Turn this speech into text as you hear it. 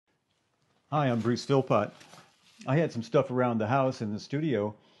Hi, I'm Bruce Philpott. I had some stuff around the house in the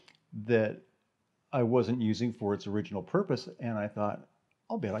studio that I wasn't using for its original purpose, and I thought,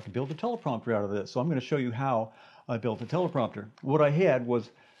 I'll bet I can build a teleprompter out of this. So I'm going to show you how I built a teleprompter. What I had was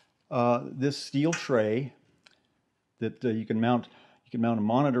this steel tray that you can mount a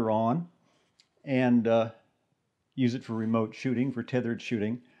monitor on and use it for remote shooting, for tethered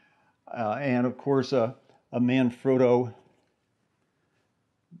shooting, and of course a Manfrotto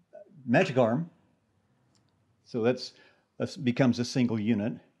magic arm. So that becomes a single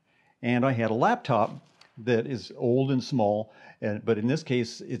unit. And I had a laptop that is old and small, but in this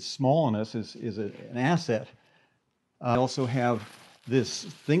case, its smallness is an asset. I also have this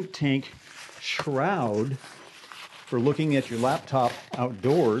think tank shroud for looking at your laptop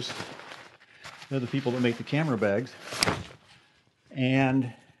outdoors. They're the people that make the camera bags.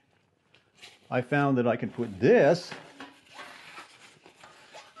 And I found that I can put this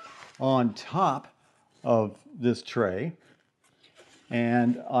on top of this tray,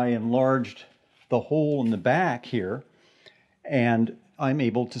 and I enlarged the hole in the back here, and I'm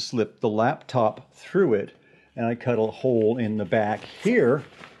able to slip the laptop through it, and I cut a hole in the back here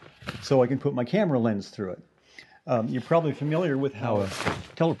so I can put my camera lens through it. You're probably familiar with how a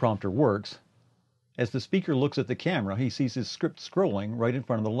teleprompter works. As the speaker looks at the camera, he sees his script scrolling right in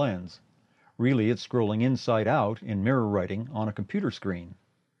front of the lens. Really, it's scrolling inside out in mirror writing on a computer screen.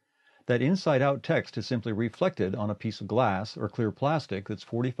 That inside-out text is simply reflected on a piece of glass or clear plastic that's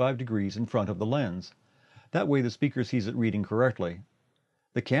 45 degrees in front of the lens. That way the speaker sees it reading correctly.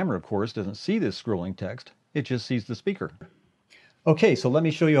 The camera, of course, doesn't see this scrolling text. It just sees the speaker. Okay, so let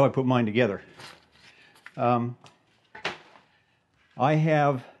me show you how I put mine together. I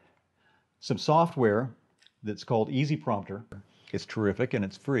have some software that's called Teleprompter. It's terrific and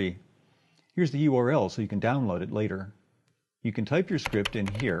it's free. Here's the URL so you can download it later. You can type your script in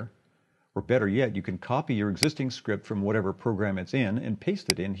here, or better yet, you can copy your existing script from whatever program it's in and paste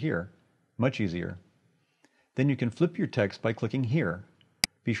it in here. Much easier. Then you can flip your text by clicking here.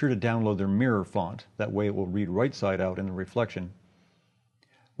 Be sure to download their mirror font. That way it will read right side out in the reflection.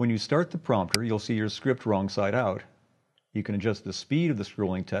 When you start the prompter, you'll see your script wrong side out. You can adjust the speed of the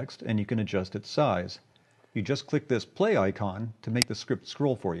scrolling text, and you can adjust its size. You just click this play icon to make the script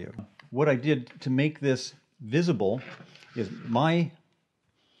scroll for you. What I did to make this visible is my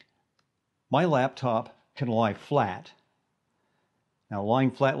laptop can lie flat. Now,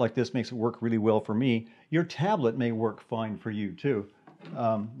 lying flat like this makes it work really well for me. Your tablet may work fine for you too.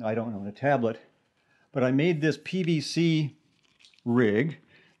 I don't own a tablet, but I made this PVC rig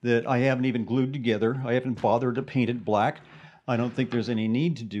that I haven't even glued together. I haven't bothered to paint it black. I don't think there's any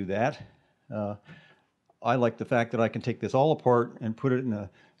need to do that. I like the fact that I can take this all apart and put it in a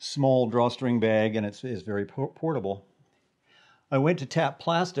small drawstring bag, and it's very portable. I went to Tap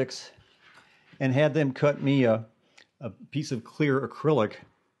Plastics and had them cut me a piece of clear acrylic.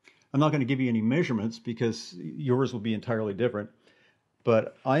 I'm not going to give you any measurements because yours will be entirely different,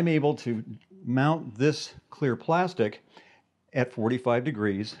 but I'm able to mount this clear plastic at 45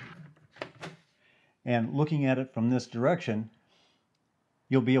 degrees, and looking at it from this direction,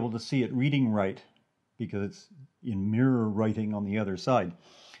 you'll be able to see it reading right because it's in mirror writing on the other side.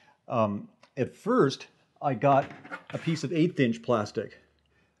 At first, I got a piece of 1/8 inch plastic,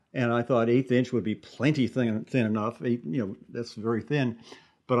 and I thought 1/8 inch would be plenty thin enough. That's very thin.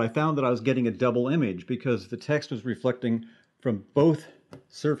 But I found that I was getting a double image because the text was reflecting from both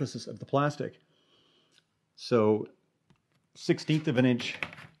surfaces of the plastic. So 1/16 of an inch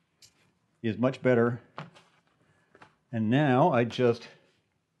is much better. And now I just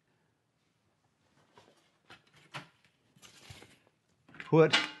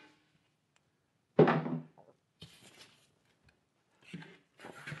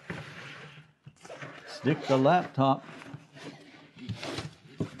stick the laptop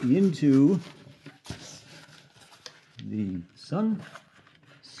into the sun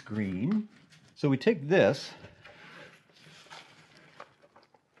screen. So we take this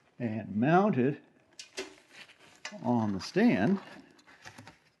and mount it on the stand.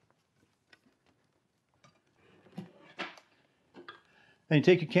 And you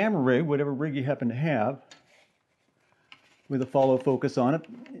take your camera rig, whatever rig you happen to have, with a follow focus on it,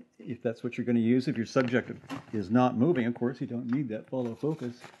 if that's what you're going to use. If your subject is not moving, of course, you don't need that follow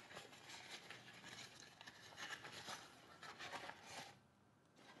focus.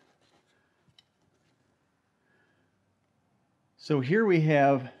 So here we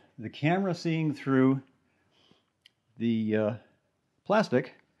have the camera seeing through the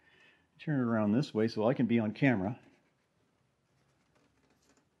plastic. Turn it around this way so I can be on camera.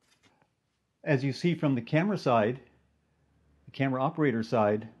 As you see from the camera side, the camera operator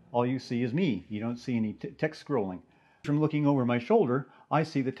side, all you see is me. You don't see any text scrolling. From looking over my shoulder, I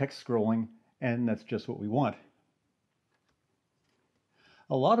see the text scrolling, and that's just what we want.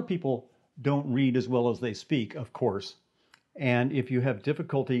 A lot of people don't read as well as they speak, of course. And if you have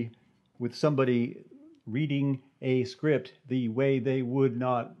difficulty with somebody reading a script the way they would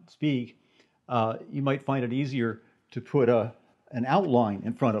not speak, you might find it easier to put an outline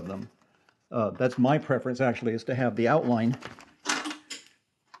in front of them. That's my preference, actually, is to have the outline.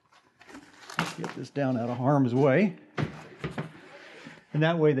 Let's get this down out of harm's way. And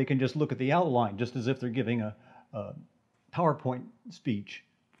that way they can just look at the outline, just as if they're giving a PowerPoint speech.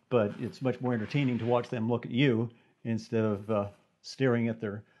 But it's much more entertaining to watch them look at you instead of staring at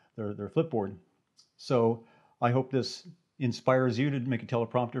their flipboard. So I hope this inspires you to make a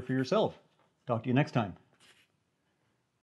teleprompter for yourself. Talk to you next time.